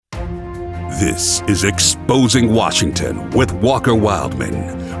This is Exposing Washington with Walker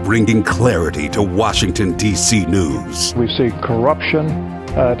Wildman, bringing clarity to Washington, D.C. news. We see corruption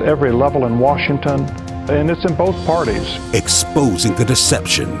at every level in Washington, and it's in both parties. Exposing the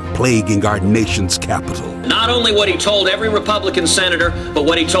deception plaguing our nation's capital. Not only what he told every Republican senator, but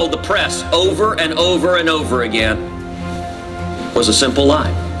what he told the press over and over and over again was a simple lie.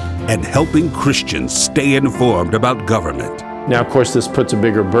 And helping Christians stay informed about government. Now, of course, this puts a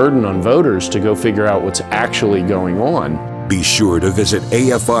bigger burden on voters to go figure out what's actually going on. Be sure to visit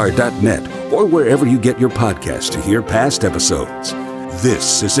afr.net or wherever you get your podcast to hear past episodes.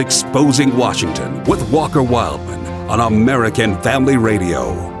 This is Exposing Washington with Walker Wildman on American Family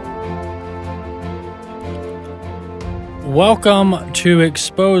Radio. Welcome to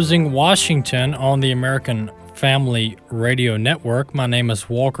Exposing Washington on the American Family Radio Network. My name is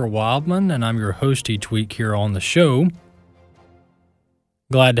Walker Wildman, and I'm your host each week here on the show.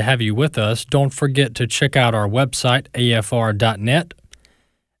 Glad to have you with us. Don't forget to check out our website, afr.net.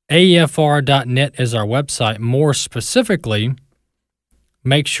 afr.net is our website. More specifically,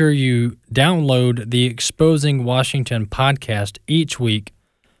 make sure you download the Exposing Washington podcast each week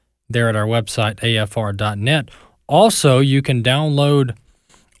there at our website, afr.net. Also, you can download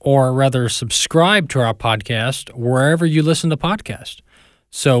or rather subscribe to our podcast wherever you listen to podcasts.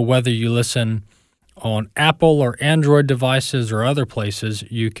 So whether you listen on Apple or Android devices or other places,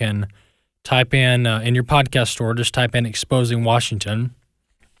 you can type in your podcast store, just type in Exposing Washington,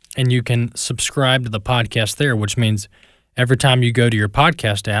 and you can subscribe to the podcast there, which means every time you go to your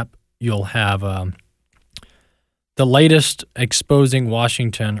podcast app, you'll have the latest Exposing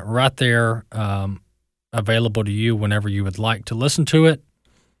Washington right there available to you whenever you would like to listen to it.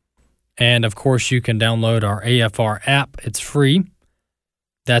 And, of course, you can download our AFR app. It's free.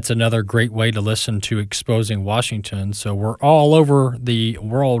 That's another great way to listen to Exposing Washington. So we're all over the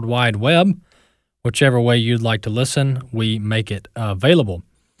World Wide Web. Whichever way you'd like to listen, we make it available.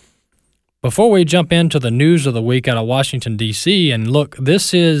 Before we jump into the news of the week out of Washington, D.C., and look,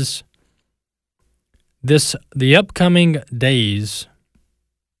 the upcoming days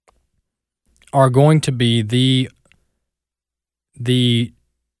are going to be the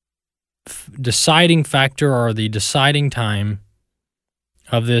deciding factor or the deciding time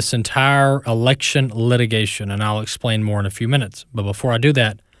of this entire election litigation, and I'll explain more in a few minutes. But before I do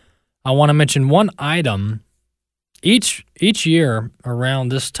that, I want to mention one item. Each year around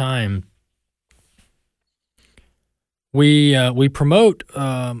this time, we promote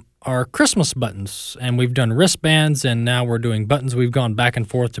our Christmas buttons, and we've done wristbands, and now we're doing buttons. We've gone back and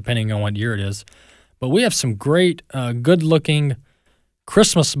forth depending on what year it is. But we have some great, good-looking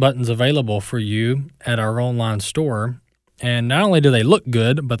Christmas buttons available for you at our online store. And not only do they look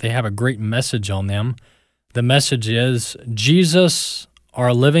good, but they have a great message on them. The message is, Jesus,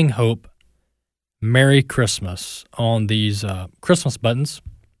 our living hope, Merry Christmas, on these Christmas buttons.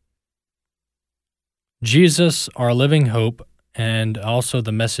 Jesus, our living hope, and also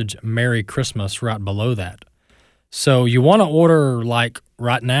the message Merry Christmas right below that. So you want to order like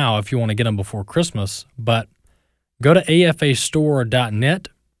right now if you want to get them before Christmas, but go to afastore.net,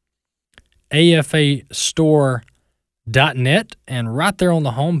 afastore.net, and right there on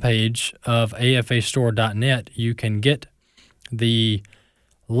the homepage of afastore.net, you can get the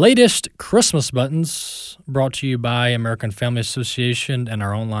latest Christmas buttons brought to you by American Family Association and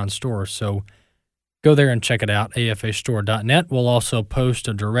our online store. So go there and check it out, afastore.net. We'll also post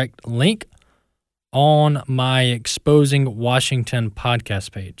a direct link on my Exposing Washington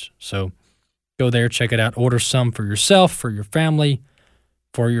podcast page. So go there, check it out, order some for yourself, for your family,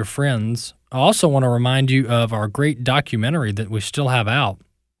 for your friends. I also want to remind you of our great documentary that we still have out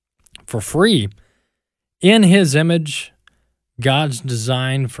for free, In His Image, God's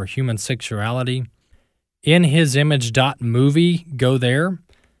Design for Human Sexuality. InHisImage.movie, go there.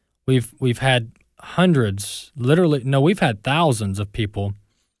 We've had we've had thousands of people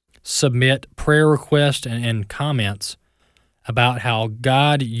submit prayer requests and comments about how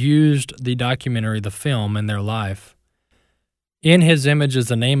God used the documentary, the film, in their life. In His Image is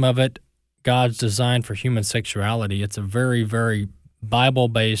the name of it, God's Design for Human Sexuality. It's a very, very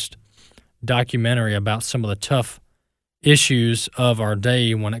Bible-based documentary about some of the tough issues of our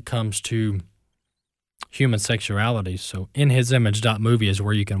day when it comes to human sexuality. So InHisImage.movie is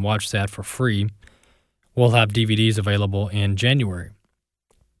where you can watch that for free. We'll have DVDs available in January.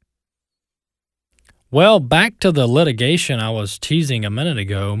 Well, back to the litigation I was teasing a minute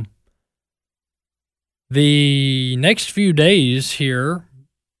ago. The next few days here,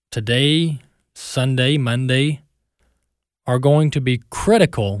 today, Sunday, Monday, are going to be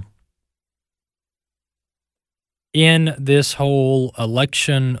critical in this whole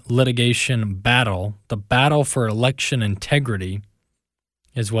election litigation battle. The battle for election integrity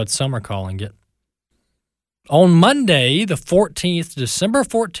is what some are calling it. On Monday, the 14th, December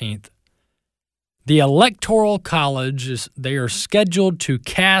 14th, the Electoral College, they are scheduled to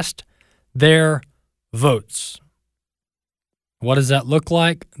cast their votes. What does that look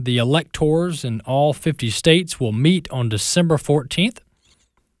like? The electors in all 50 states will meet on December 14th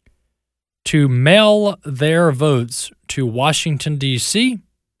to mail their votes to Washington, D.C.,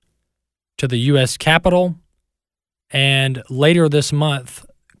 to the U.S. Capitol, and later this month,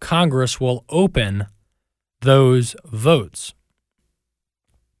 Congress will open those votes.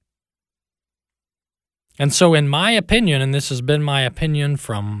 And so in my opinion, and this has been my opinion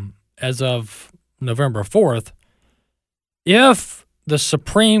from as of November 4th, if the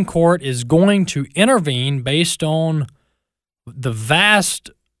Supreme Court is going to intervene based on the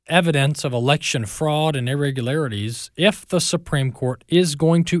vast evidence of election fraud and irregularities, if the Supreme Court is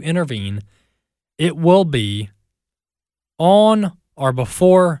going to intervene, it will be on or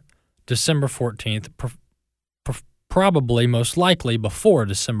before December 14th, probably most likely before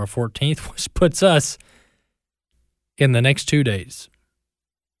December 14th, which puts us in the next 2 days.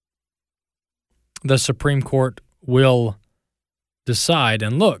 The Supreme Court will decide.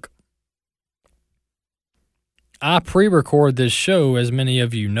 And look, I pre-record this show, as many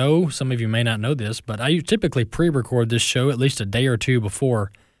of you know. Some of you may not know this, but I typically pre-record this show at least a day or two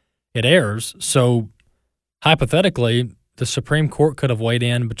before it airs. So hypothetically, the Supreme Court could have weighed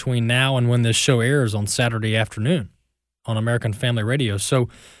in between now and when this show airs on Saturday afternoon on American Family Radio. So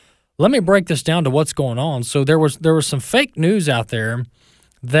let me break this down to what's going on. So there was some fake news out there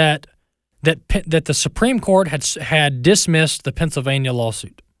that the Supreme Court had dismissed the Pennsylvania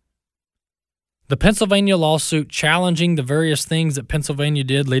lawsuit. The Pennsylvania lawsuit challenging the various things that Pennsylvania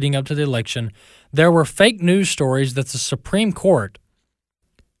did leading up to the election. There were fake news stories that the Supreme Court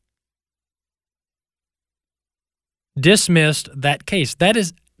dismissed that case. That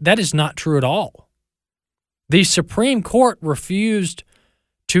is not true at all. The Supreme Court refused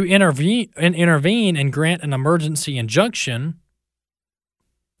to intervene and grant an emergency injunction,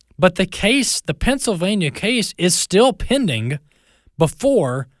 but the Pennsylvania case is still pending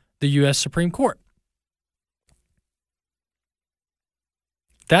before the U.S. Supreme Court.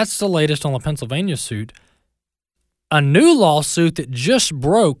 That's the latest on the Pennsylvania suit. A new lawsuit that just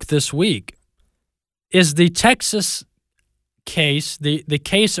broke this week is the Texas case, the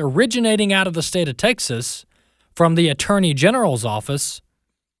case originating out of the state of Texas from the Attorney General's office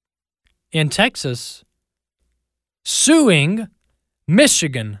in Texas, suing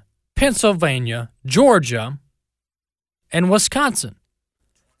Michigan, Pennsylvania, Georgia, and Wisconsin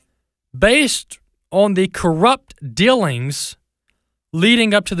based on the corrupt dealings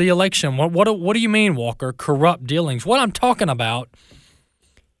leading up to the election. What do you mean, Walker, corrupt dealings? What I'm talking about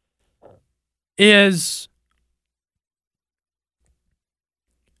is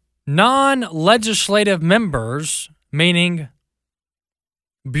non-legislative members, meaning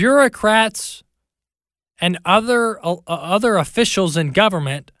bureaucrats and other officials in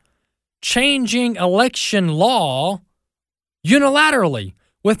government, changing election law unilaterally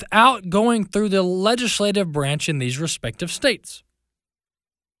without going through the legislative branch in these respective states.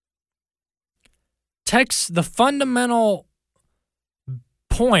 The fundamental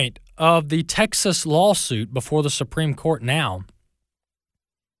point of the Texas lawsuit before the Supreme Court now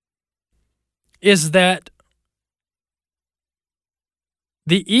is that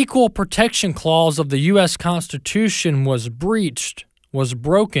the Equal Protection Clause of the U.S. Constitution was breached, was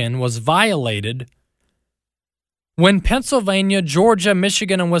broken, was violated when Pennsylvania, Georgia,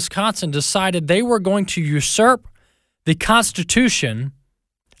 Michigan, and Wisconsin decided they were going to usurp the Constitution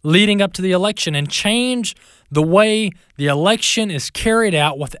leading up to the election and change the way the election is carried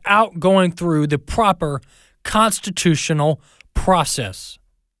out without going through the proper constitutional process.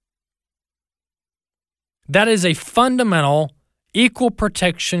 That is a fundamental Equal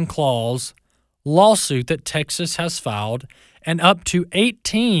Protection Clause lawsuit that Texas has filed, and up to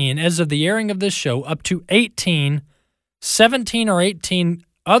 18, as of the airing of this show, up to 17 or 18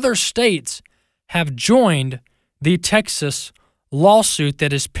 other states have joined the Texas lawsuit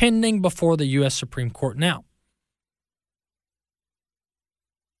that is pending before the U.S. Supreme Court now.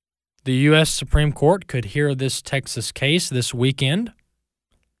 The U.S. Supreme Court could hear this Texas case this weekend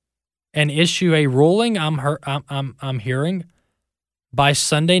and issue a ruling, I'm hearing, by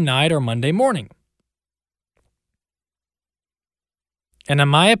Sunday night or Monday morning. And in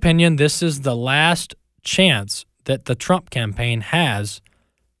my opinion, this is the last chance that the Trump campaign has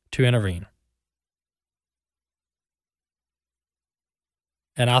to intervene.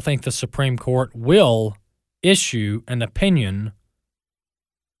 And I think the Supreme Court will issue an opinion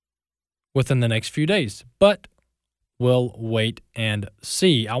within the next few days. But we'll wait and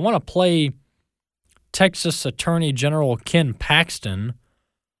see. I want to play Texas Attorney General Ken Paxton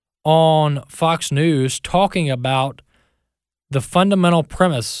on Fox News talking about the fundamental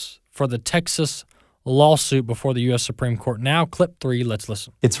premise for the Texas lawsuit before the U.S. Supreme Court. Now, clip 3, let's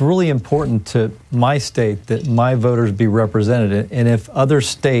listen. It's really important to my state that my voters be represented. And if other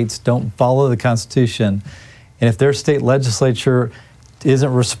states don't follow the Constitution, and if their state legislature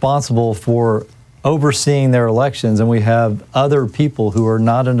isn't responsible for overseeing their elections, and we have other people who are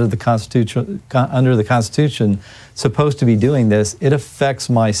not under the Constitution supposed to be doing this, it affects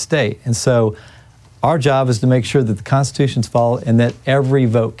my state. And so our job is to make sure that the Constitution's followed and that every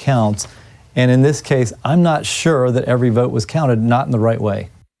vote counts. And in this case, I'm not sure that every vote was counted, not in the right way.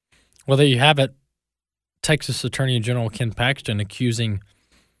 Well, there you have it. Texas Attorney General Ken Paxton accusing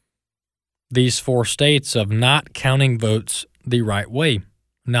these 4 states of not counting votes the right way,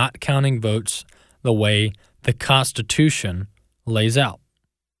 not counting votes the way the Constitution lays out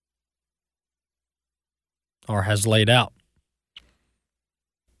or has laid out.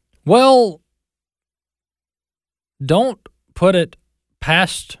 Well, don't put it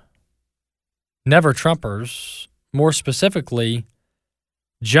past Never Trumpers, more specifically,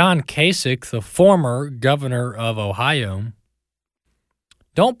 John Kasich, the former governor of Ohio.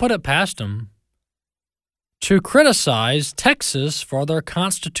 Don't put it past him to criticize Texas for their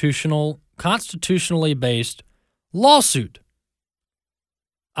constitutionally based lawsuit.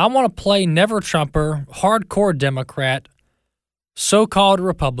 I want to play Never Trumper, hardcore Democrat, so-called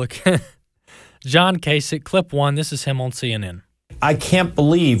Republican, John Kasich, clip 1. This is him on CNN. I can't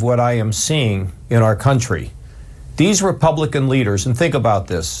believe what I am seeing in our country. These Republican leaders, and think about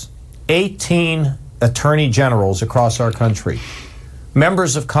this, 18 attorney generals across our country,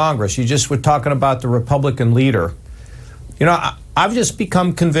 members of Congress. You just were talking about the Republican leader. You know, I've just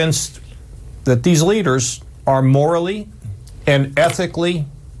become convinced that these leaders are morally and ethically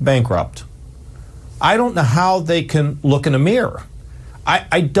bankrupt. I don't know how they can look in a mirror.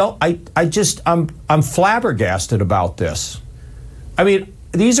 I'm flabbergasted about this. I mean,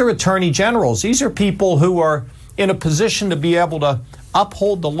 these are attorney generals. These are people who are in a position to be able to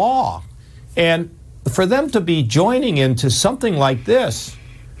uphold the law. And for them to be joining into something like this,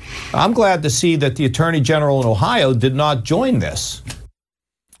 I'm glad to see that the Attorney General in Ohio did not join this.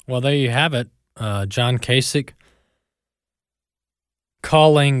 Well, there you have it. John Kasich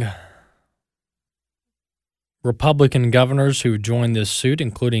calling Republican governors who joined this suit,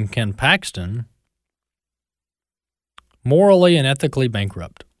 including Ken Paxton, morally and ethically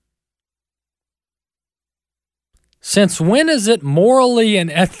bankrupt. Since when is it morally and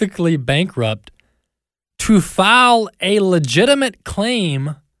ethically bankrupt to file a legitimate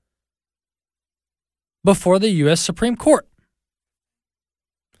claim before the U.S. Supreme Court?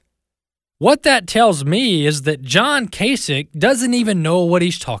 What that tells me is that John Kasich doesn't even know what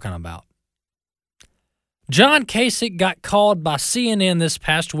he's talking about. John Kasich got called by CNN this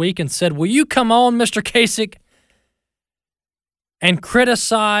past week and said, "Will you come on, Mr. Kasich, and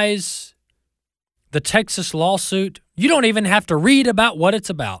criticize the Texas lawsuit? You don't even have to read about what it's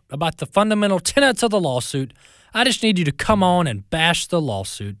about the fundamental tenets of the lawsuit. I just need you to come on and bash the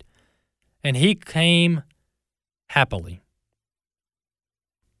lawsuit." And he came happily.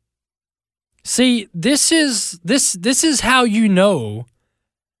 See, this is how you know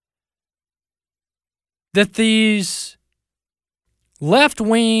that these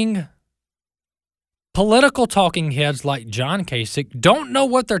left-wing political talking heads like John Kasich don't know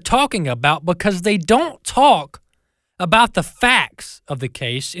what they're talking about, because they don't talk about the facts of the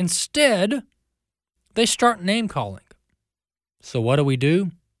case. Instead, they start name-calling. So what do?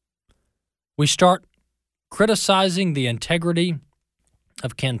 We start criticizing the integrity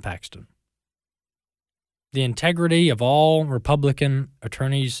of Ken Paxton, the integrity of all Republican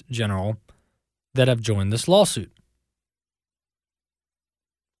attorneys general that have joined this lawsuit.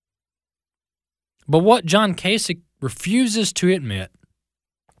 But what John Kasich refuses to admit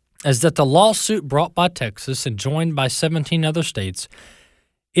is that the lawsuit brought by Texas and joined by 17 other states,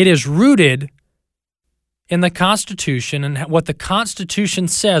 it is rooted in the Constitution and what the Constitution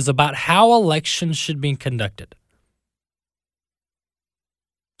says about how elections should be conducted.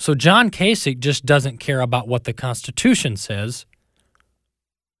 So John Kasich just doesn't care about what the Constitution says,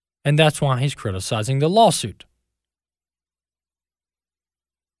 and that's why he's criticizing the lawsuit.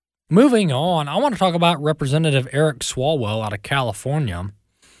 Moving on, I want to talk about Representative Eric Swalwell out of California.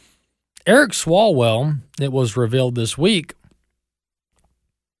 Eric Swalwell, it was revealed this week,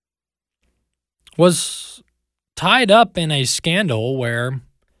 was tied up in a scandal where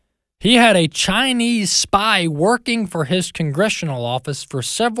He had a Chinese spy working for his congressional office for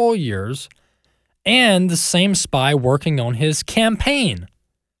several years, and the same spy working on his campaign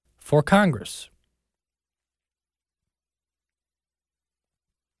for Congress.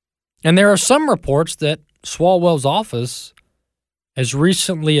 And there are some reports that Swalwell's office, as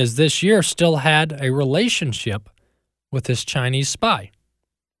recently as this year, still had a relationship with this Chinese spy.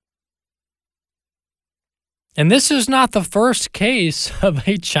 And this is not the first case of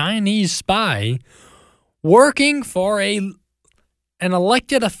a Chinese spy working for an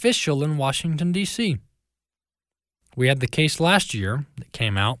elected official in Washington, D.C. We had the case last year that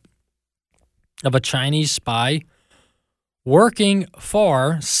came out of a Chinese spy working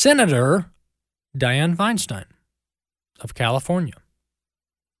for Senator Dianne Feinstein of California.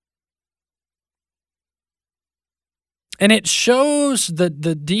 And it shows the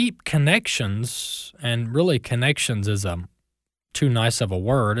deep connections, and really connections is too nice of a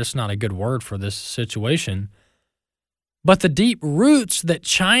word. It's not a good word for this situation. But the deep roots that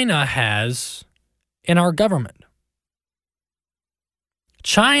China has in our government.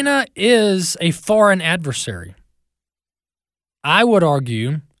 China is a foreign adversary. I would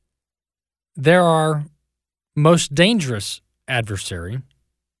argue they're our most dangerous adversary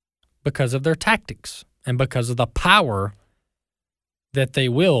because of their tactics and because of the power that they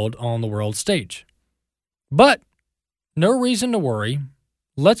wield on the world stage. But no reason to worry.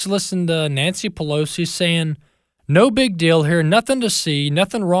 Let's listen to Nancy Pelosi saying, no big deal here, nothing to see,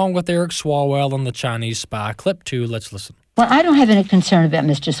 nothing wrong with Eric Swalwell and the Chinese spy. Clip 2, let's listen. Well, I don't have any concern about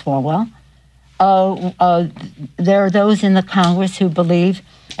Mr. Swalwell. There are those in the Congress who believe,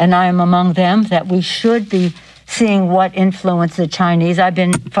 and I am among them, that we should be seeing what influence the Chinese. I've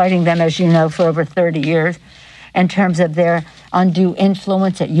been fighting them, as you know, for over 30 years in terms of their undue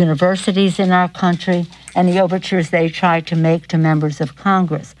influence at universities in our country and the overtures they try to make to members of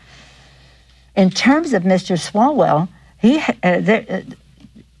Congress. In terms of Mr. Swalwell,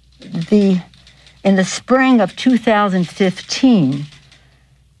 in the spring of 2015,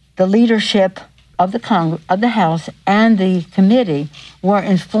 the leadership of the House and the committee were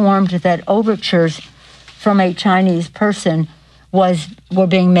informed that overtures from a Chinese person were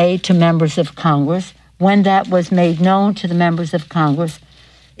being made to members of Congress. When that was made known to the members of Congress,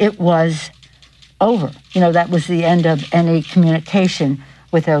 it was over. That was the end of any communication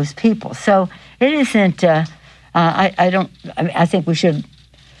with those people. So it isn't. I think we should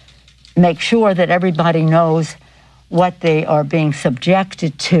make sure that everybody knows what they are being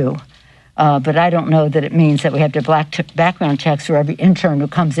subjected to. But I don't know that it means that we have to background checks for every intern who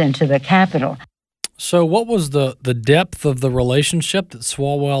comes into the Capitol. So what was the depth of the relationship that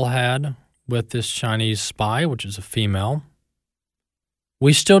Swalwell had with this Chinese spy, which is a female?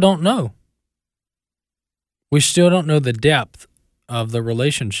 We still don't know. We still don't know the depth of the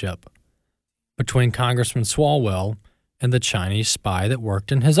relationship between Congressman Swalwell and the Chinese spy that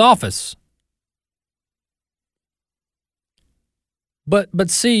worked in his office. But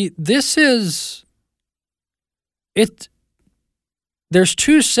see, this is it. There's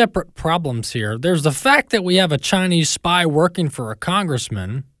two separate problems here. There's the fact that we have a Chinese spy working for a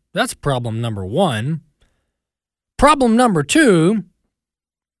congressman. That's problem number one. Problem number two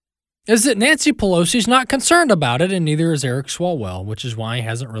is that Nancy Pelosi's not concerned about it, and neither is Eric Swalwell, which is why he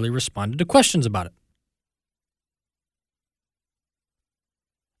hasn't really responded to questions about it.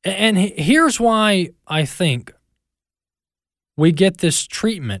 And here's why I think we get this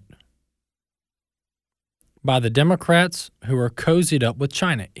treatment by the Democrats who are cozied up with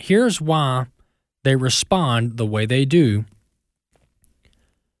China. Here's why they respond the way they do.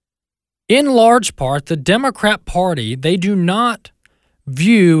 In large part, the Democrat Party, they do not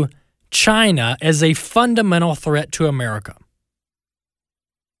view China as a fundamental threat to America.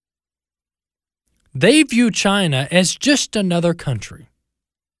 They view China as just another country.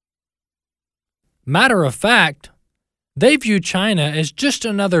 Matter of fact, they view China as just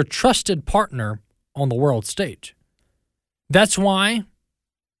another trusted partner on the world stage. That's why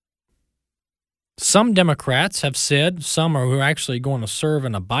some Democrats have said, some are who are actually going to serve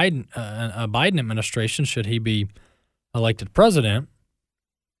in a Biden administration should he be elected president.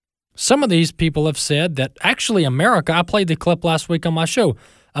 Some of these people have said that actually America, I played the clip last week on my show,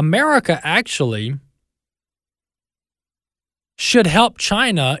 America actually should help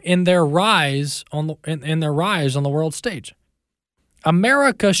China in their rise on the world stage.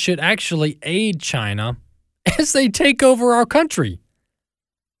 America should actually aid China as they take over our country.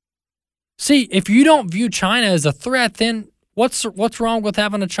 See, if you don't view China as a threat, then what's wrong with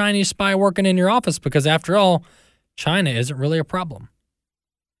having a Chinese spy working in your office? Because after all, China isn't really a problem.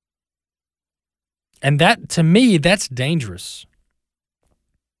 And that, to me, that's dangerous.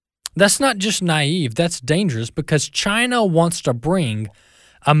 That's not just naive, that's dangerous because China wants to bring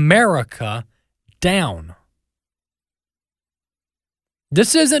America down.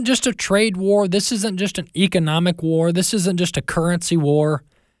 This isn't just a trade war. This isn't just an economic war. This isn't just a currency war.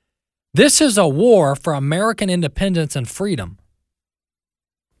 This is a war for American independence and freedom.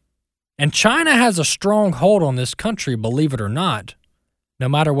 And China has a strong hold on this country, believe it or not, no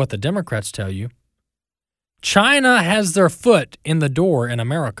matter what the Democrats tell you. China has their foot in the door in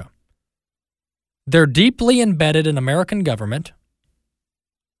America. They're deeply embedded in American government.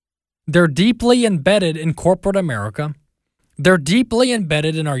 They're deeply embedded in corporate America. They're deeply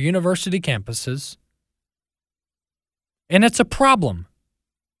embedded in our university campuses. And it's a problem.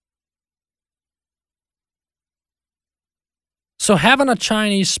 So having a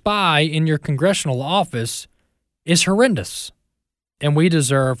Chinese spy in your congressional office is horrendous. And we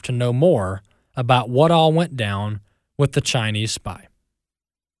deserve to know more about what all went down with the Chinese spy.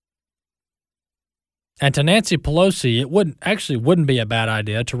 And to Nancy Pelosi, it wouldn't be a bad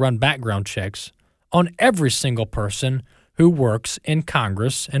idea to run background checks on every single person who works in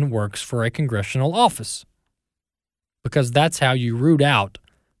Congress and works for a congressional office. Because that's how you root out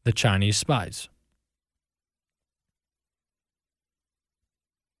the Chinese spies.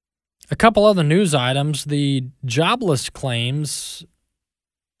 A couple other news items. The jobless claims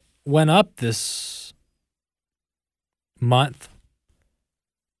went up this month,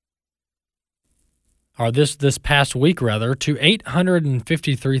 or this past week rather, to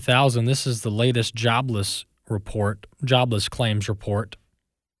 853,000. This is the latest jobless claims report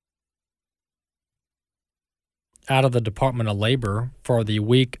out of the Department of Labor for the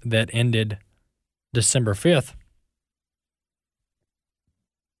week that ended December 5th.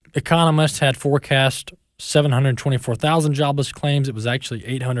 Economists had forecast 724,000 jobless claims. It was actually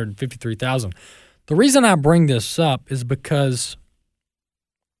 853,000. The reason I bring this up is because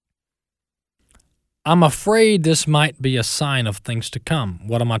I'm afraid this might be a sign of things to come.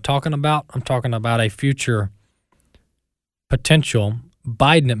 What am I talking about? I'm talking about a future potential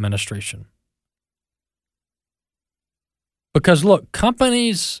Biden administration. Because look,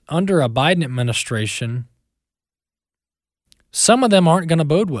 companies under a Biden administration, some of them aren't going to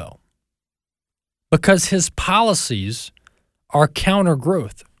bode well because his policies are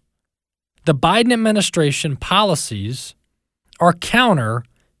counter-growth. The Biden administration policies are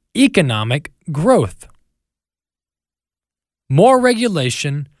counter-economic growth. More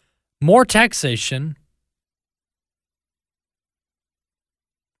regulation, more taxation,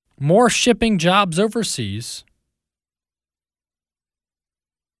 more shipping jobs overseas,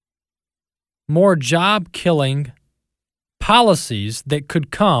 more job-killing policies that could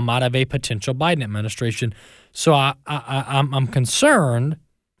come out of a potential Biden administration. So I'm concerned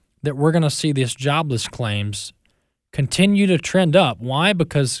that we're going to see these jobless claims continue to trend up. Why?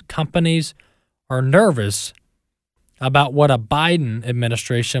 Because companies are nervous about what a Biden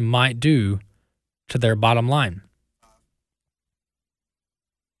administration might do to their bottom line.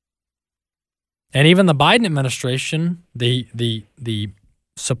 And even the Biden administration, the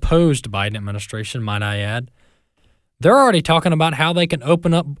supposed Biden administration, might I add, they're already talking about how they can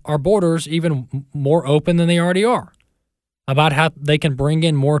open up our borders even more open than they already are, about how they can bring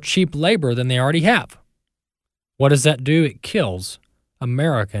in more cheap labor than they already have. What does that do? It kills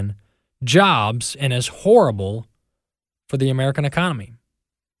American jobs and is horrible for the American economy.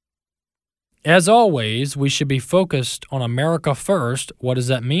 As always, we should be focused on America first. What does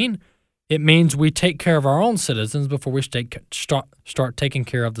that mean? It means we take care of our own citizens before we start taking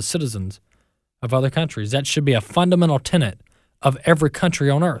care of the citizens of other countries. That should be a fundamental tenet of every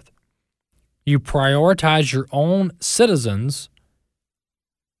country on earth. You prioritize your own citizens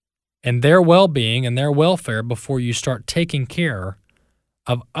and their well-being and their welfare before you start taking care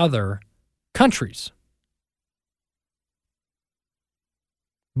of other countries.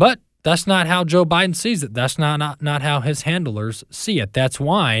 But that's not how Joe Biden sees it. That's not how his handlers see it. That's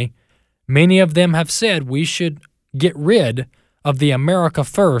why many of them have said we should get rid of the America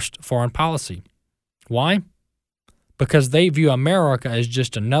First foreign policy. Why? Because they view America as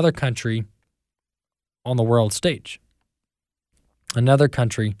just another country on the world stage. Another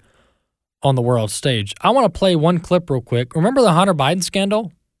country on the world stage. I want to play one clip real quick. Remember the Hunter Biden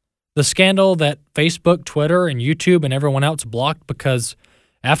scandal? The scandal that Facebook, Twitter, and YouTube and everyone else blocked because,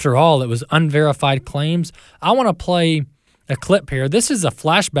 after all, it was unverified claims. I want to play a clip here. This is a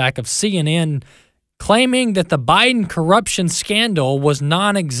flashback of CNN claiming that the Biden corruption scandal was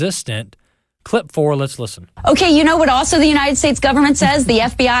non-existent. Clip 4, let's listen. Okay, you know what also the United States government says? The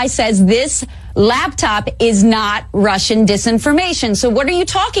FBI says this laptop is not Russian disinformation. So what are you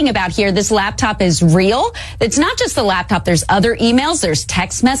talking about here? This laptop is real. It's not just the laptop. There's other emails. There's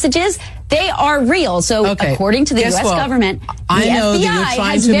text messages. They are real. So according to the U.S. government, the FBI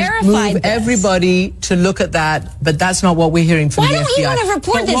has verified this. Everybody to look at that, but that's not what we're hearing from the FBI. Why don't you want to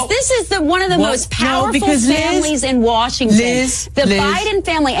report this? This is one of the most powerful families in Washington. The Biden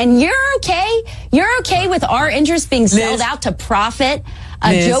family. And you're okay? You're okay with our interests being sold out to profit?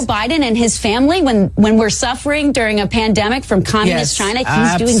 Joe Biden and his family, when we're suffering during a pandemic from communist China,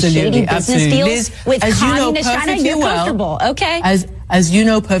 he's doing shady business deals with communist China. You're comfortable, okay? As you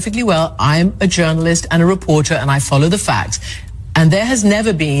know perfectly well, I'm a journalist and a reporter, and I follow the facts. And there has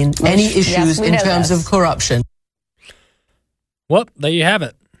never been any issues in terms of corruption. Well, there you have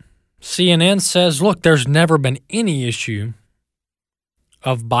it. CNN says, look, there's never been any issue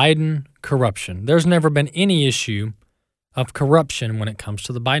of Biden corruption. There's never been any issue of corruption when it comes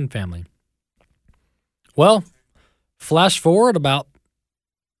to the Biden family. Well, flash forward about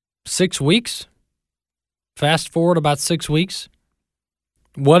 6 weeks. Fast forward about 6 weeks.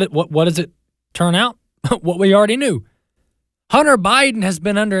 What does it turn out? What we already knew. Hunter Biden has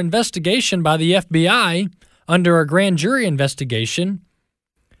been under investigation by the FBI, under a grand jury investigation,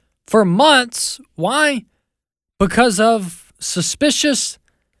 for months. Why? Because of suspicious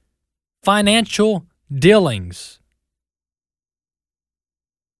financial dealings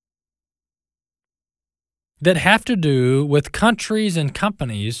that have to do with countries and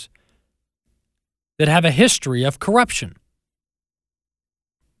companies that have a history of corruption.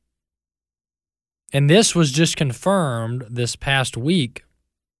 And this was just confirmed this past week.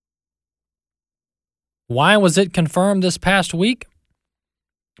 Why was it confirmed this past week?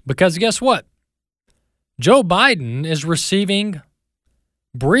 Because guess what? Joe Biden is receiving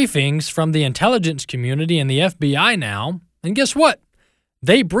briefings from the intelligence community and the FBI now. And guess what?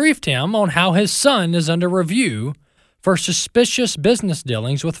 They briefed him on how his son is under review for suspicious business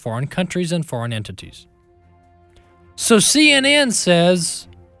dealings with foreign countries and foreign entities. So CNN says,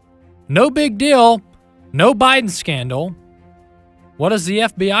 no big deal, no Biden scandal. What does the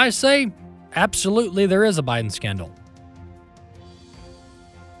FBI say? Absolutely, there is a Biden scandal.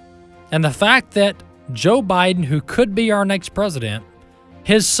 And the fact that Joe Biden, who could be our next president,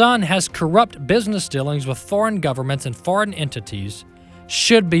 his son has corrupt business dealings with foreign governments and foreign entities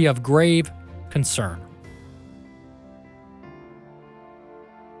should be of grave concern.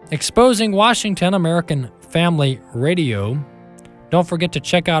 Exposing Washington, American Family Radio. Don't forget to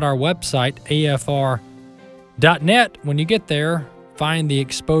check out our website, afr.net. When you get there, find the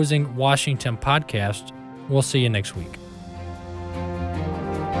Exposing Washington podcast. We'll see you next week.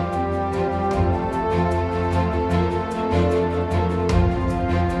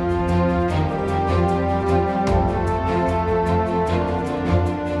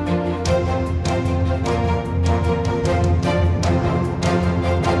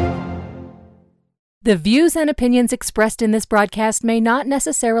 The views and opinions expressed in this broadcast may not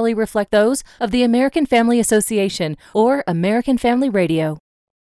necessarily reflect those of the American Family Association or American Family Radio.